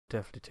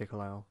definitely take a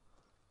while.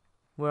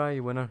 Where are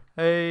you, winner?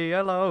 Hey,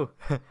 hello.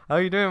 How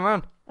you doing,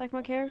 man? Like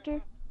my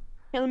character?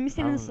 Here, let me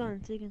stand in the I'm,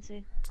 sun so you can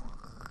see.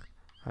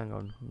 hang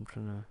on, I'm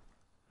trying to.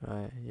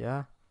 Right,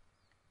 yeah.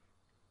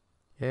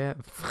 Yeah.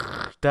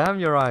 Damn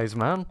your eyes,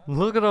 man.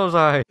 Look at those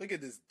eyes. Look at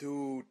this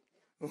dude.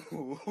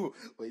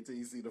 Wait till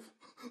you see the.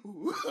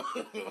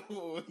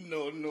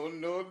 No, no,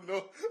 no,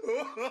 no.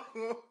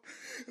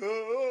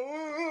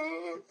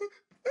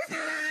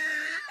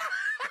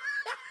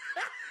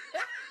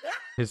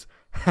 Is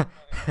Yeah.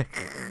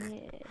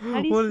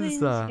 How do you what is swing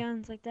that?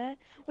 guns like that?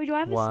 Wait, do I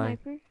have a Why?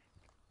 sniper?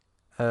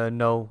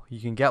 No. You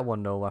can get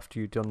one though after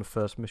you've done the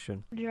first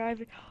mission.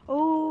 Driver.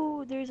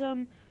 Oh, there's Uh,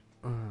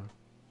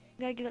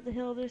 gotta get up the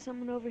hill. There's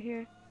someone over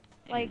here,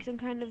 like some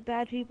kind of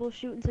bad people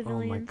shooting oh my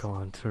civilians.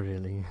 god,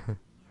 really?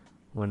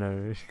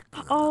 Winner.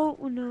 Oh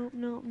no,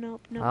 no, no,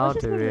 no. I'll Let's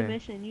just do go to the it.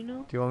 mission. You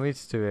know. Do you want me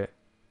to do it?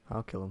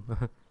 I'll kill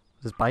him.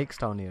 There's bikes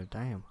down here.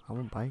 Damn, I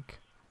want bike.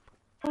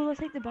 Oh, let's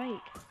take the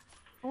bike.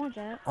 I want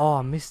that. Oh,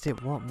 I missed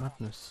it. What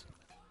madness?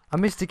 I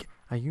missed it.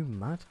 Are you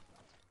mad?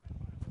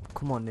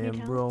 Come on, then, Need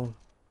help? bro.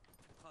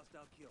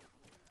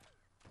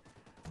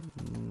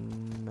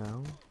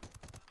 No.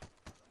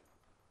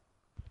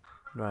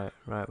 Right,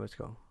 right. Let's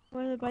go.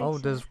 What are the bikes? Oh,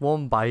 at? there's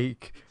one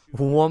bike.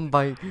 One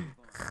bike.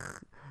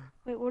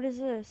 Wait, what is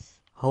this?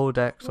 Hold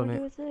X What on do I it.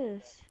 do with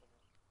this?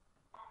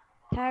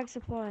 Tag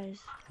supplies.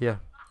 Yeah,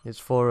 it's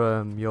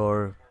for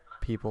your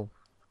people.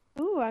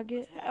 Ooh, I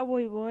get.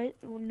 Wait, what?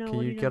 Oh, no, Can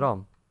what are you you get doing?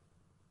 on?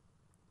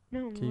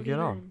 No, Can you what are get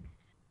you on? doing?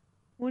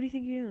 What do you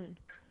think you're doing?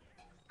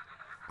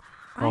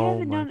 I Oh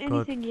haven't my done god.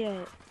 anything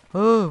yet.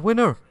 Oh,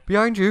 winner!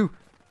 Behind you!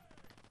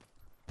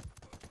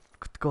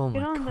 Oh my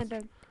Get on, my god.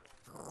 dog.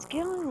 Let's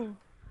go.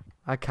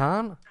 I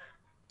can't?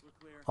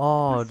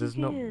 Oh, Yes, you there's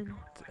no... can.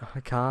 I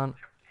can't.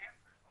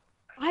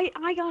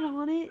 I got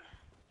on it.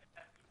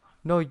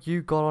 No,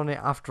 you got on it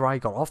after I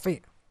got off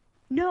it.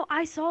 No,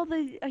 I saw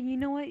the. You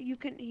know what? You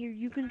can here.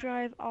 You can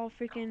drive all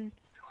freaking.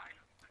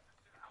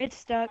 It's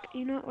stuck.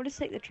 You know what? We'll just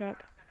take the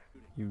truck.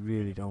 You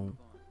really don't.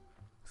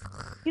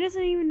 He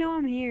doesn't even know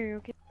I'm here.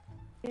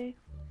 Okay.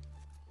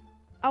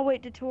 I'll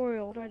wait.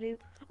 Tutorial. What do I do?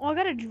 Oh, I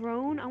got a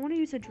drone. I want to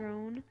use a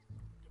drone.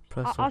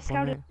 Press I'll up scout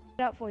on it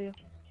it. out for you.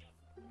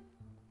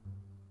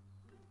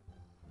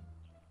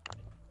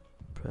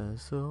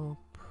 Press up.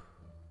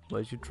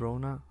 Where's your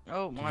drone at?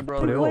 Oh, my Put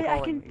brother it is up.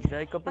 calling me.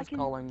 Jacob I is can-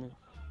 calling me.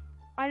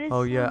 I just.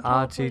 Oh yeah, RT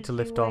teleported to you.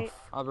 lift Wait,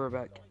 off. I'll be right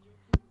back.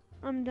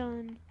 I'm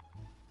done.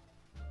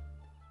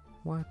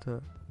 What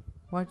the?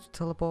 Why'd you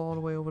teleport all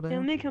the way over Yeah, there?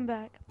 let me come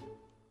back.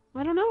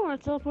 I don't know. I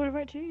teleported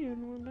right to you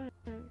and went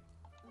back.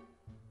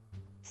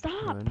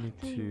 Stop. I need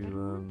Dang, to,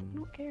 I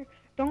don't care.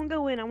 Don't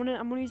go in. I'm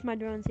gonna use my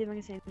drone and see if I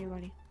can see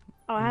anybody.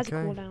 Oh, it has a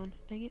Okay. cooldown.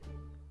 Dang it.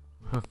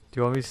 Do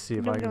you want me to see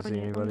if Don't I can go see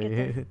in yet, let me get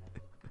anybody?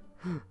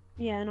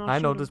 Yeah, and I'll I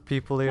shoot know 'em. there's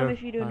people Tell me here.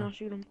 if you do, and I'll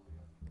shoot them.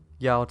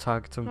 Yeah, I'll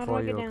target them How do for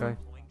I you, get down? okay?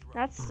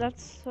 That's I'll I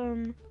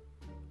don't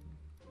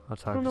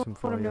target know them what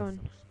for I'm you. doing.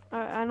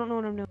 I don't know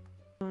what I'm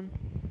doing.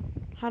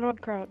 How do I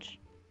crouch?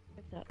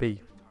 Like that.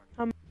 B.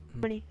 How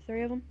many?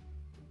 3 of them?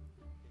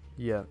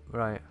 Yeah,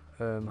 right.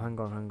 Hang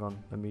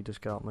on. Let me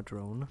just get out my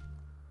drone.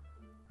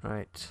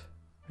 Right.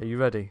 Are you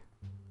ready?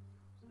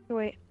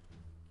 Wait.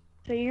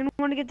 So you're gonna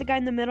want to get the guy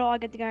in the middle. I'll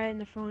get the guy in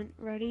the front.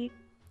 Ready?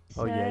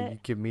 Oh yeah, Set. you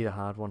give me the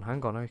hard one.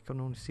 Hang on, I can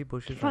only see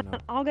bushes Fine, right now.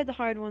 I'll get the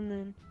hard one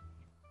then.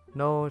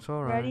 No, it's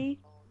alright. Ready?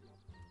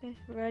 Okay,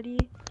 ready?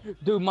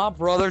 Dude, my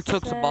brother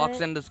took some Set.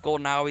 boxing to school.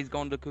 Now he's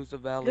going to Coosa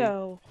Valley.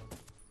 Go.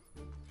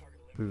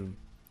 Boom.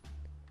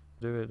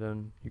 Do it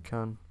then. You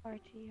can.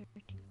 RT.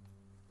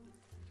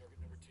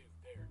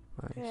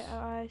 Nice. Okay,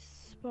 I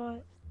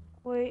spot.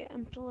 Wait,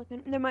 I'm still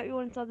looking. There might be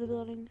one inside the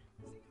building.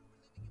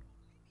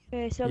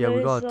 Okay, so Yeah, we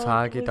there's got a the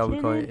target that we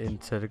got to lieutenant.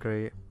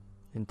 integrate.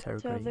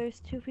 So there's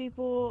 2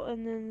 people,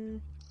 and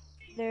then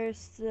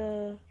there's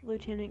the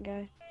lieutenant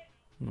guy.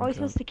 Are we Okay.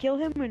 supposed to kill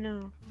him or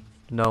no?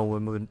 No,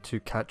 we're moving to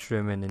capture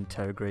him and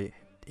integrate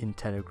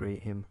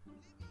him.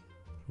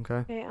 Okay.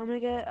 Okay, I'm gonna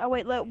get. Oh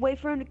wait, wait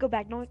for him to go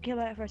back. Don't kill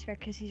that first guy,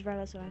 cause he's right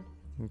outside.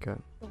 Okay.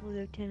 The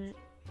lieutenant.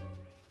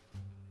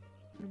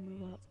 I'm gonna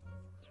move up.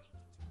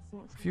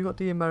 Have you got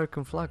the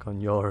American flag on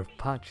your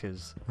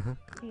patches?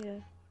 Yeah.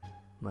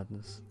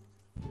 Madness.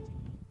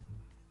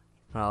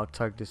 Right, I'll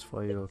tag this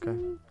for you, okay?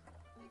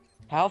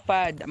 How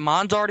fast?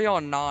 Mine's already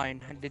on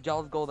 9. Did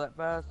y'all go that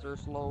fast or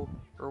slow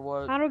or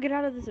what? How do I get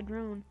out of this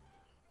drone?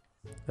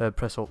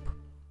 Press up.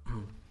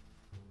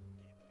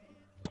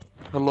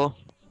 Hello?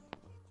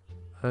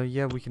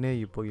 Yeah, we can hear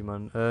you,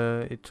 Boogeyman.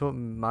 It took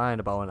mine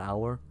about an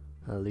hour,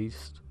 at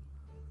least.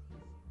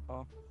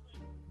 Oh.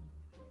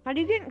 How do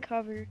you get in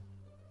cover?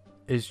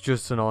 It's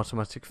just an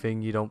automatic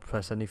thing. You don't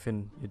press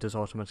anything. It just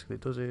automatically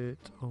does it.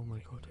 Oh my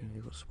god, I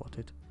nearly got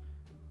spotted.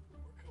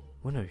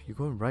 Winner, you're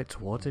going right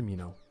towards him, you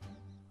know.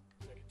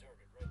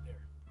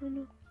 Oh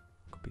no.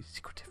 Could be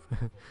secretive.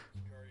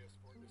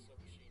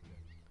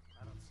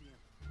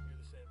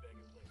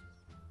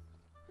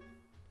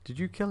 Did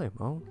you kill him?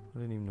 Oh, I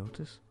didn't even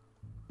notice.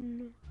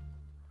 No.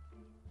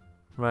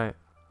 Right,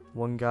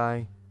 one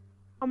guy.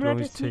 I'm Do gonna you have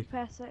want to me to sneak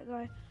past that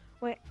guy.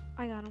 Wait,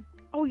 I got him.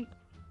 Oh,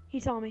 He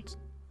saw me.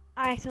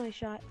 I accidentally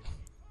shot.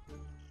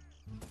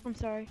 I'm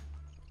sorry.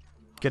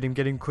 Get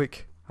him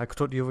quick. I could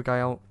took the other guy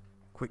out.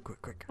 Quick.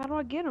 How do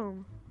I get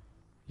him?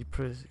 You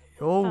press.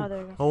 Oh, Oh, there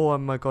we go. oh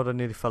my god, I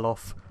nearly fell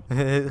off.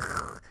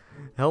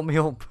 Help me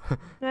up.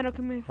 No, no,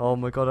 come here. Oh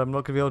my god, I'm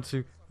not gonna be able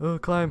to. Oh,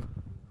 climb.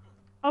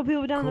 Oh,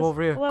 people down Come this.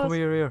 over here. below Come us.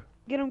 here.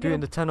 Get him, Do get it in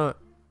him. the tent.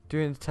 Do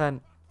it in the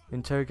tent.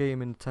 Interrogate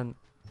him in the tent.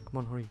 Come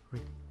on, hurry.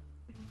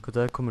 Cause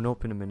they're coming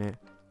up in a minute.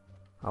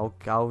 I'll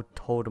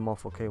hold them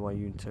off, okay, while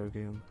you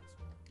interrogate them.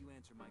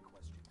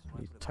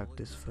 I need to tag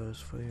this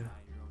first for you.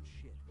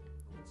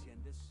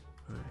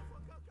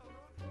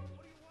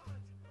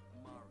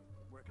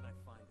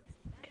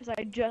 Cause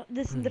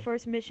this is the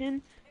first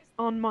mission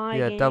on my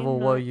Yeah, game. Devil,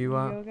 where not you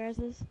at? your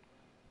guys's.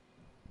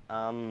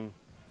 I'm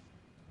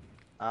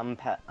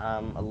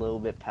a little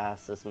bit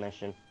past this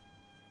mission.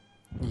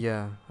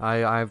 Yeah,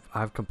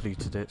 I've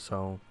completed it,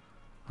 so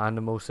I'm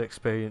the most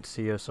experienced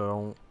here,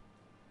 so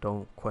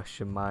don't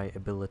question my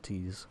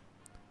abilities.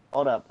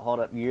 Hold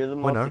up. You're the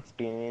most Winner.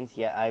 experienced,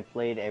 yet I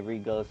played every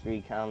Ghost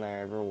Recon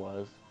there ever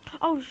was.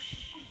 Oh,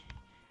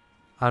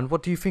 And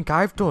what do you think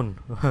I've done,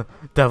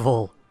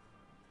 Devil?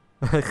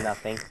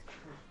 Nothing.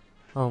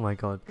 Oh my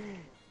god.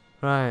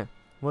 Right,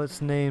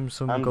 let's name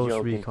some I'm Ghost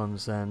joking.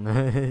 Recons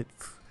then.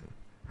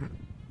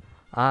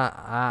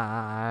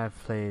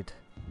 I've played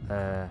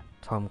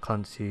Tom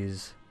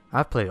Clancy's.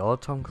 I've played all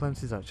Tom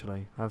Clancy's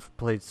actually. I've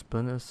played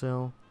Splinter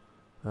Cell,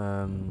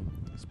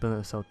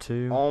 Splinter Cell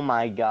 2. Oh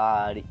my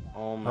god.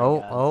 Oh my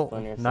god. Oh,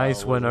 Splinter Cell nice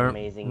was winner.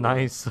 amazing.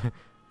 Nice.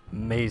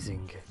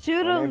 Amazing. shoot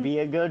Winner, him. be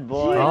a good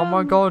boy. Shoot Oh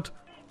my him. god.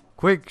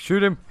 Quick,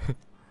 shoot him.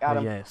 Got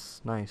him.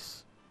 Yes,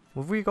 nice.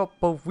 Well,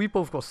 we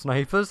both got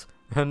snipers.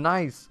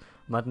 Nice.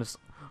 Madness.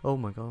 Oh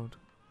my god.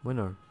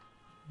 Winner.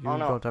 You're Oh,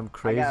 no. goddamn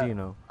crazy, got- you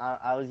know.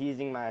 I was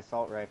using my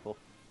assault rifle.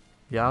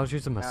 Yeah, I was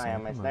using my Now I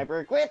have sniper. my man. sniper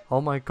equipped. Oh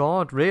my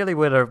god, really,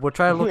 Winner? We're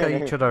trying to look at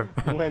each other.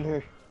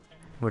 Winner.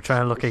 We're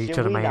trying to look at each Should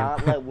other, we man.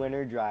 not let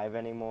Winner drive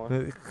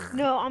anymore?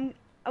 No,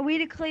 we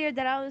declared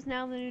that I was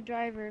now the new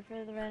driver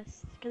for the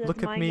rest. Cause Look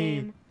it's at my me.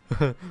 game.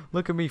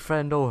 Look at me,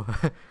 friendo.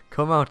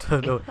 Come out.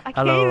 Hello. I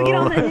can't even get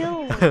on the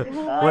hill. It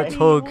won't let Let's me, it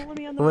hug. won't let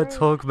me on the Let's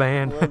road. hug,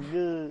 man. Was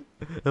good.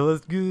 It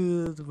was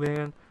good,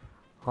 man.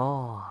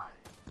 Oh,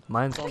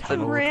 mine's Something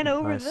killed ran by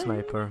over a there.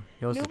 sniper.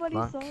 Yours is Nobody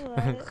black. saw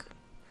that.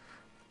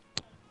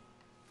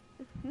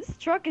 This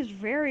truck is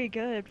very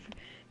good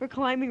for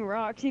climbing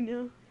rocks, you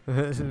know.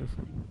 As This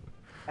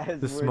we're is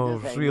the just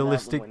most hanging out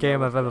realistic the game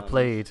window I've ever with guns.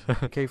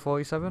 played.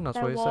 K-47, that's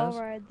That what it wall says.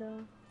 ride though.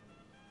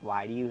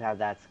 Why do you have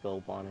that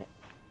scope on it?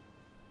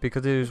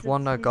 Because it was It's a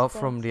one I police got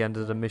from box. the end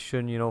of the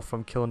mission, you know,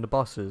 from killing the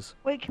bosses.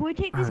 Wait, can we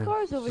take these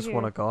cars over Just here?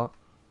 one I got.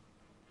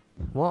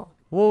 What?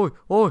 Whoa!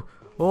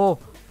 Oh!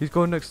 He's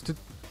going next to.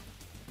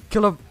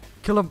 Kill him!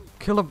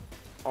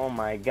 Oh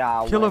my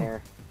god, Kill him.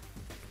 Winner.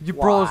 You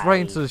brought us right Why?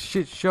 into the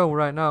shit show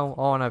right now.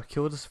 Oh, and I've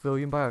killed a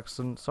civilian by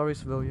accident. Sorry,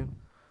 civilian.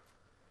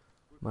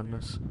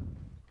 Madness.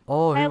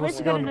 Oh, Hey, who at wants least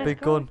to we get got on a the nice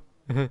big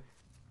gun?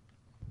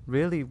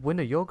 Really,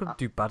 Winner, you're gonna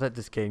do bad at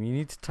this game. You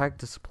need to tag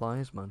the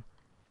supplies, man.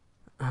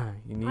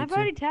 You need I've to.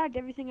 already tagged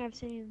everything I've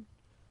seen.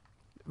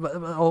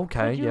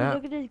 Okay, Wait, Julie, yeah.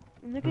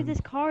 Look at this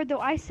car though.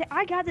 I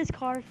got this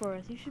car for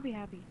us. You should be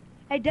happy.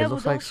 Hey, It Devil,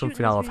 looks don't like shoot in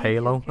something out of this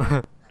video, Halo.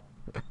 okay?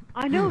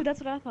 I know, that's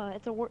what I thought.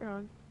 It's a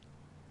warthog.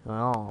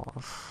 Oh.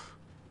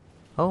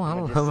 Oh, I'm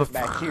hello. gonna just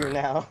sit back here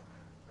now.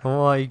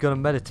 Oh, are you gonna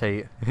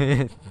meditate?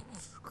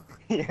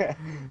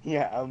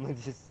 yeah, I'm gonna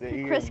just sit here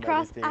and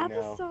Crisscross meditate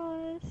now.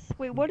 applesauce.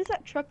 Wait, what is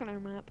that truck on our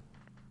map?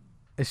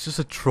 It's just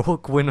a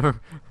truck, Winner.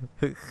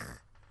 Does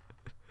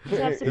it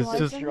have It's supplies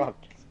just- in it? truck.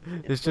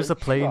 It's just a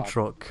plain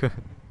truck.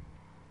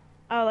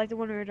 Oh, like the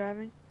one we were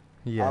driving?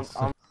 Yes.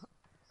 I'm-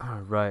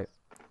 Right.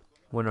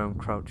 Winner, I'm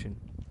crouching.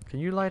 Can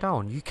you lie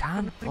down? You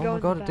can. gonna Oh go my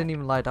in god, the I didn't back.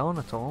 even lie down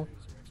at all.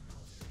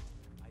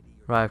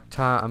 Right,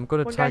 I'm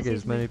gonna One guy tag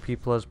as sees me. many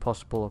people as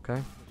possible,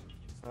 okay?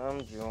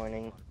 I'm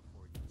joining.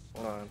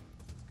 Hold on.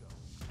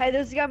 Hey,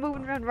 there's a guy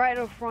moving around right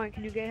up front.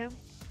 Can you get him?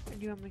 Or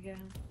do you want me to get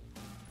him?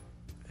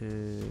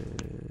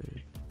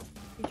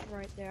 He's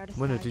right there. I just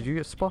Winner, tagged did him. you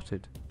get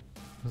spotted?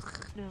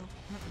 No.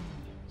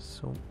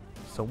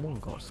 Someone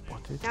got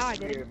spotted. Now I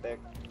Be did. right back.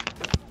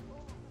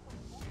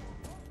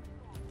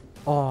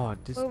 Oh,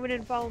 this. Move it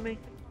and follow me.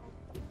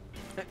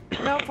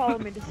 Don't follow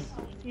me. Just,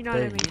 you know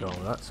There what I you mean.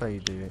 go. That's how you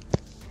do it.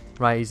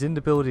 Right, he's in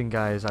the building,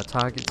 guys. Our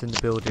target's in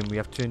the building. We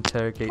have to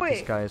interrogate this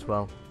Wait. guy as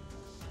well.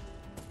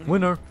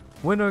 Winner,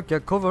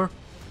 get cover.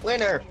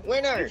 Winner! You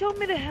Winner! told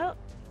me to help.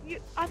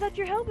 I thought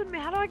you're helping me.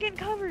 How do I get in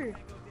cover?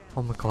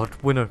 Oh my god,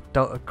 Winner,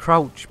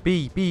 crouch,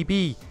 B,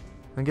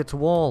 and get to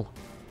wall.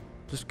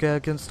 Just get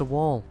against the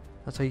wall.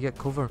 That's how you get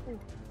cover.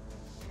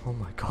 Oh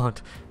my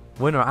god.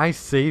 Winner, I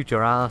saved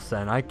your ass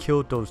then. I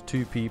killed those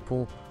two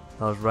people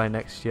that was right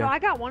next to you. No, I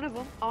got one of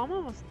them. Oh, I'm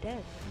almost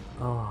dead.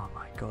 Oh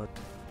my god.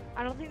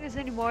 I don't think there's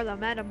any more though.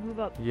 Matt, move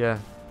up. Yeah,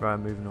 right,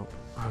 moving up.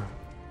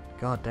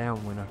 God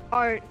damn, Winner.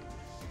 Alright.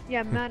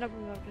 Yeah, Matt,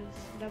 move up. Because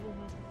Devil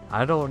has it.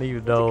 I don't even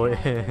It's know. a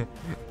cow, right? I'm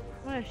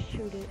gonna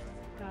shoot it.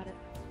 Got it.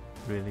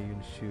 Really, you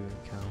gonna shoot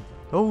a cow?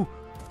 Oh!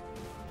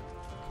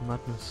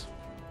 Madness.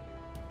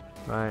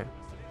 Right.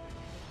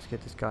 Let's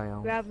get this guy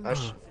out. Grab him.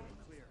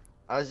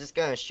 I was just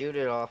gonna shoot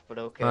it off, but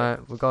okay.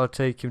 Right, we gotta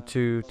take him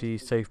to the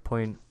safe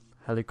point.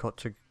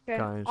 Helicopter, Okay,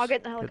 guys. I'll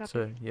get the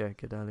helicopter.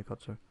 Get the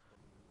helicopter.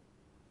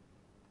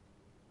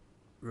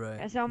 Right.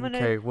 Okay, so I'm gonna.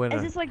 Okay, winner.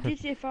 Is this like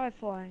GTA 5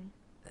 flying?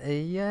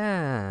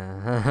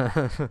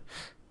 Yeah.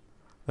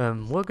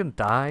 We're gonna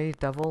die,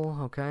 devil.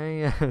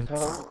 Okay.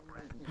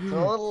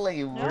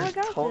 Totally, No, I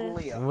got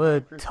totally.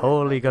 We're 100%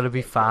 totally not gonna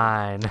be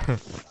fine.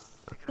 This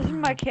is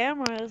my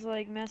camera is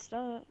like messed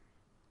up.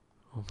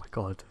 Oh my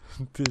god,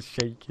 it's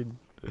shaking.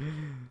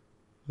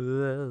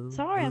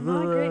 Sorry, I'm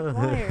not a great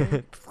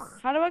flyer.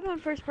 How do I go in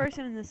first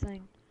person in this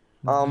thing?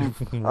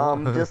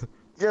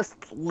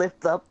 Just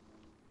lift up.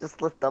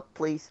 Just lift up,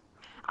 please.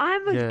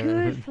 I'm a Yeah.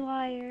 good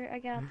flyer. I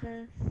got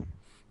this.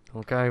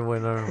 Okay,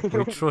 winner. We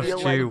Feel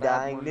trust like you.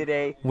 dying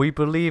today. We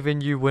believe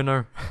in you,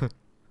 winner. Can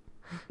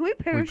we We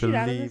parachute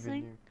out of believe this in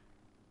thing?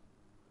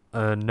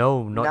 you.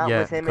 No, not Not yet,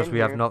 with him because in we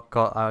have here. not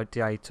got out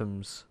the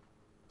items.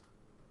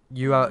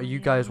 You Oh, you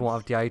guys won't yes.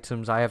 have the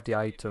items. I have the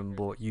item,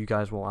 but you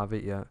guys won't have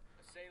it yet.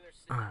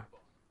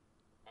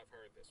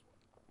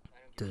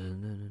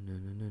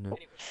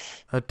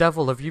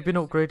 Devil, have you been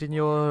upgrading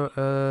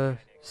your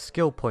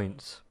skill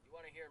points?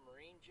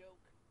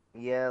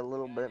 Yeah, a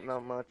little bit,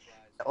 not much.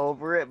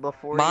 Over it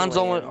before. Mine's he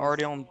only lands.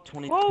 already on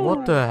 20. Whoa!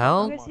 What the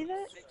hell? You guys see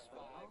that?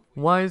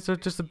 Why is there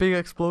just a big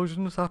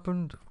explosion that's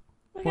happened?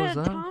 Look What at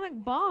was an that?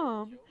 atomic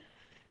bomb.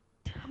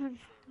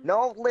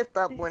 No, lift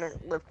up, winner.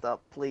 Lift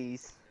up,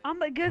 please.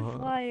 I'm a good What?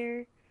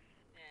 flyer.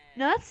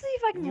 Now let's see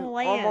if I can You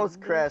land.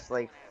 almost crashed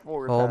like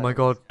 4 times. Oh my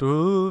god.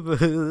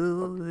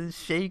 It's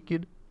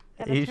shaking.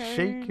 Gotta It's turn.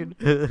 shaking.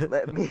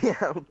 Let me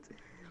out.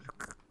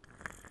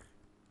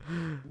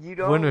 You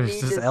don't Winner, need it's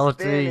to just spin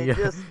LT. it,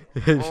 just...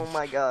 Oh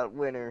my god,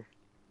 winner.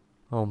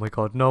 Oh my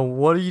god, no,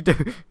 what are you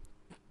doing?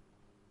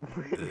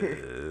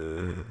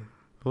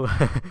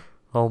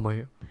 Oh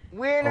my.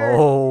 Winner!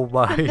 Oh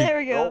my. There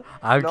we go.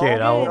 I'm Nope, getting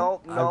out.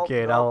 nope, I'm nope,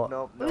 getting nope, out.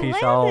 nope, We nope.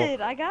 Peace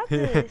landed. out. I got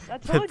this. I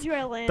told you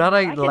I landed. That I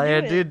ain't can do it.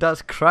 landing,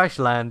 that's crash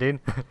landing.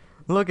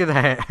 Look at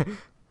that.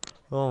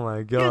 Oh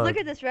my god. Dude, look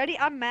at this. Ready?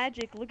 I'm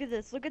magic. Look at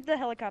this. Look at the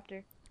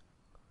helicopter.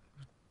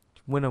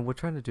 Winner, we're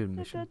trying to do the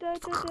mission.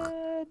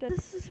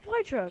 This is a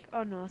supply truck.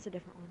 Oh no, that's a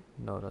different one.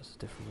 No, that's a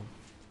different one.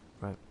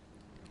 Right.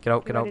 Get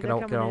out, get out, Ready, get they're out,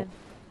 get coming out. in.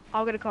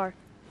 I'll get a car.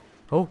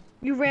 Oh,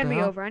 You ran the me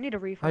hell? over. I need a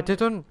refund. I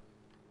didn't.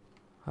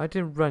 I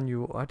didn't run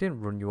you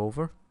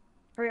over.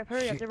 Hurry up,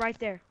 hurry up. Shit. They're right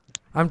there.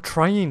 I'm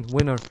trying,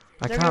 winner.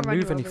 I They're can't gonna run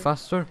move you any over.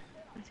 faster.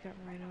 I just got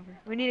ran over.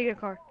 We need to get a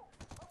car.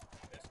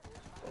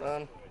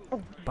 Hold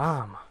on.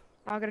 Bam.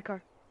 I'll get a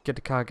car. Get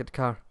the car, get the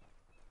car.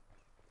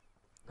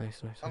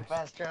 Nice, nice, I'm nice.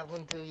 fast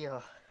traveling to you.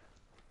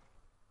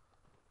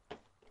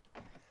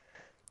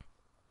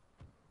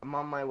 I'm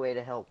on my way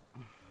to help.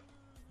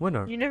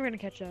 Winner. You're never gonna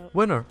catch up.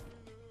 Winner.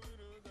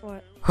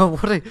 What?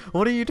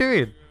 What are you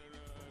doing?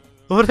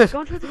 What is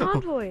Going towards the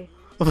convoy.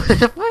 what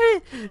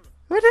did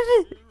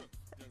it?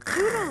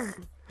 Shoot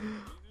 'em.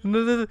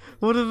 No,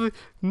 what is it?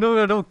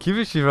 No, I don't give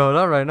a shit about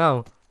that right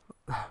now.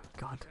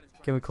 God,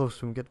 get me close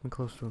to him, get me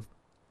close to him.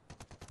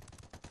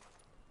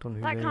 Don't know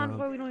who That they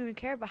convoy are. we don't even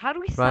care about. How do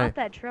we stop Right.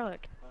 that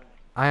truck?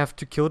 I have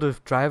to kill the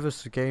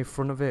drivers to get in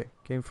front of it.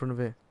 Get in front of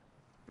it.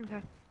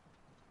 Okay.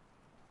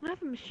 I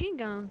have a machine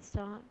gun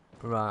stop.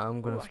 Right,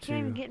 I'm gonna Ooh, I have can't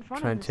even to get in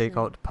front try of and this take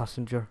thing. out the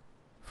passenger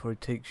before he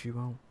takes you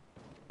out.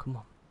 Come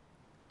on.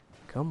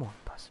 Come on,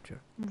 passenger.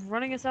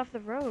 Running us off the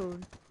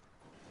road.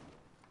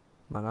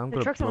 Man, I'm The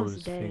gonna truck's blow almost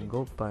this dead. thing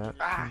up by accident.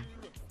 Ah!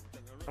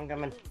 I'm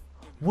coming.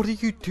 What are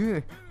you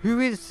doing? Who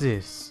is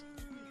this?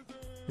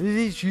 It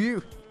is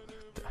you.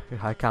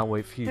 I can't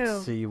wait for you to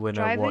Who? see,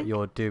 winner, what Driving?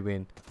 you're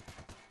doing.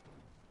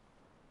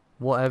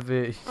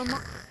 Whatever.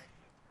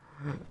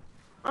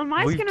 On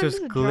my We've skin, I'm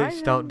just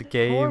glitched out the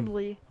game.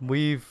 Horribly.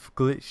 We've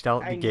glitched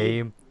out the I knew-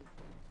 game.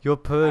 Your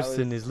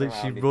person was is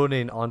literally surrounded.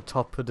 running on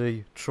top of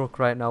the truck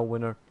right now,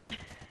 winner.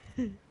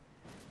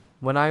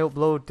 When I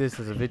upload this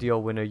as a video,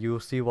 winner, you'll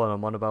see what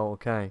I'm on about,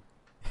 okay?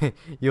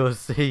 You'll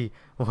see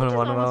what I I'm just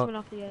on almost about. went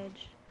off the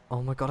edge.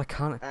 Oh my god, I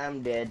can't.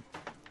 I'm dead.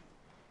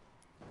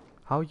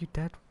 How are you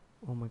dead?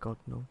 Oh my god,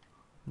 no.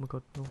 Oh my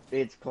god, no.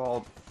 It's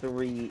called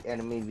 3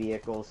 enemy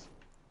vehicles.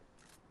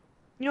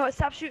 You know what?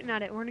 Stop shooting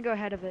at it. We're gonna go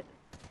ahead of it.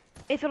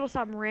 If it'll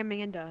stop ramming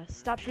into us.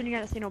 Stop shooting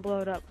at it so you don't blow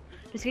it up.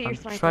 Just get your I'm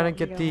sniper trying to out and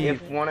get go the- ahead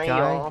If of it. one of guy-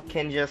 y'all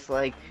can just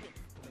like...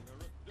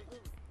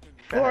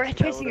 We're fast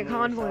chasing a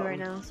travel to me or convoy right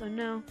something. now, so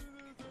no.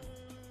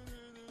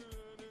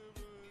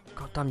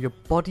 God damn, your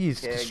body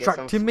is Okay, I guess I'm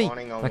distracting me.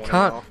 spawning on I one of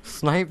can't y'all.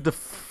 snipe the.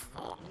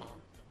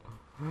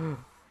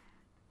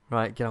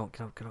 Right, get out,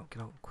 get out, get out,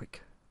 get out,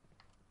 quick.